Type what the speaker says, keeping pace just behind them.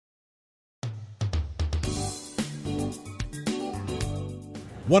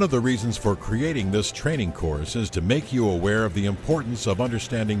One of the reasons for creating this training course is to make you aware of the importance of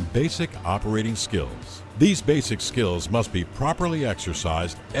understanding basic operating skills. These basic skills must be properly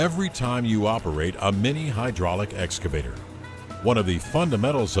exercised every time you operate a mini hydraulic excavator. One of the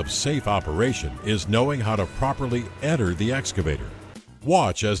fundamentals of safe operation is knowing how to properly enter the excavator.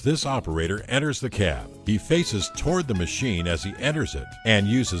 Watch as this operator enters the cab. He faces toward the machine as he enters it and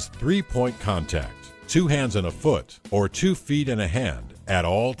uses 3-point contact, 2 hands and a foot, or 2 feet and a hand at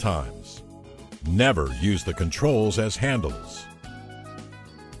all times. Never use the controls as handles.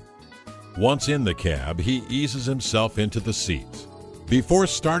 Once in the cab, he eases himself into the seat. Before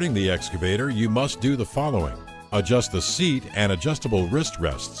starting the excavator, you must do the following. Adjust the seat and adjustable wrist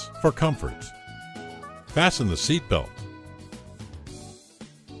rests for comfort. Fasten the seat belt.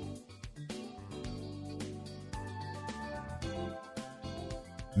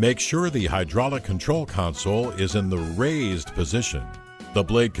 Make sure the hydraulic control console is in the raised position. The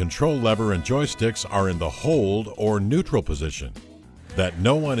blade control lever and joysticks are in the hold or neutral position, that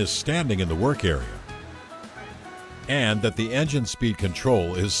no one is standing in the work area, and that the engine speed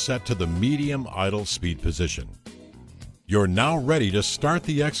control is set to the medium idle speed position. You're now ready to start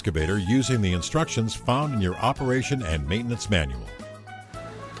the excavator using the instructions found in your operation and maintenance manual.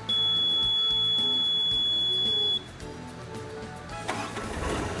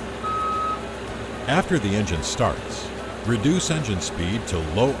 After the engine starts, reduce engine speed to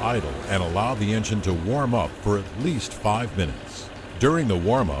low idle and allow the engine to warm up for at least 5 minutes. During the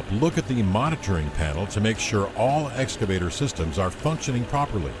warm-up, look at the monitoring panel to make sure all excavator systems are functioning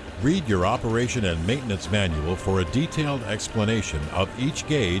properly. Read your operation and maintenance manual for a detailed explanation of each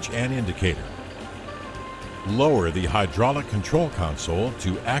gauge and indicator. Lower the hydraulic control console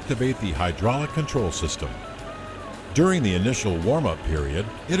to activate the hydraulic control system. During the initial warm-up period,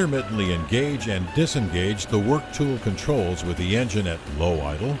 intermittently engage and disengage the work tool controls with the engine at low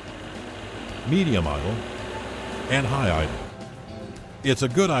idle, medium idle, and high idle. It's a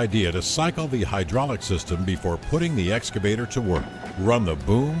good idea to cycle the hydraulic system before putting the excavator to work. Run the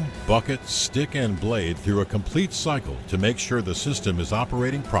boom, bucket, stick, and blade through a complete cycle to make sure the system is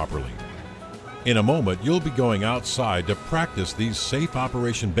operating properly. In a moment, you'll be going outside to practice these safe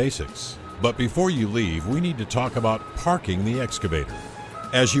operation basics. But before you leave, we need to talk about parking the excavator.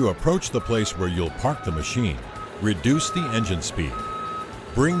 As you approach the place where you'll park the machine, reduce the engine speed.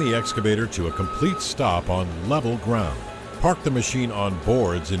 Bring the excavator to a complete stop on level ground. Park the machine on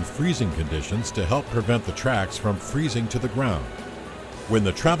boards in freezing conditions to help prevent the tracks from freezing to the ground. When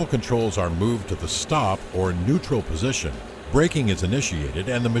the travel controls are moved to the stop or neutral position, braking is initiated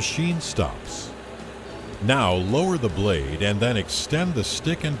and the machine stops. Now lower the blade and then extend the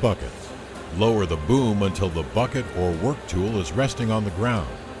stick and bucket. Lower the boom until the bucket or work tool is resting on the ground.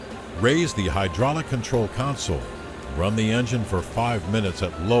 Raise the hydraulic control console. Run the engine for 5 minutes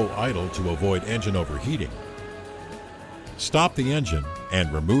at low idle to avoid engine overheating. Stop the engine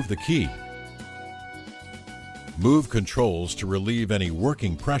and remove the key. Move controls to relieve any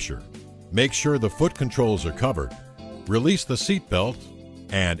working pressure. Make sure the foot controls are covered. Release the seat belt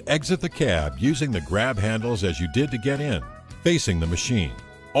and exit the cab using the grab handles as you did to get in, facing the machine.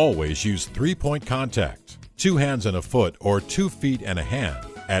 Always use 3-point contact, 2 hands and a foot or 2 feet and a hand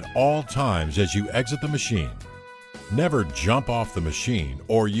at all times as you exit the machine. Never jump off the machine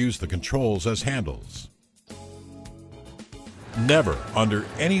or use the controls as handles. Never, under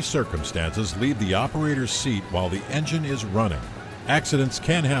any circumstances, leave the operator's seat while the engine is running. Accidents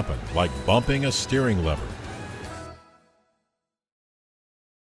can happen, like bumping a steering lever.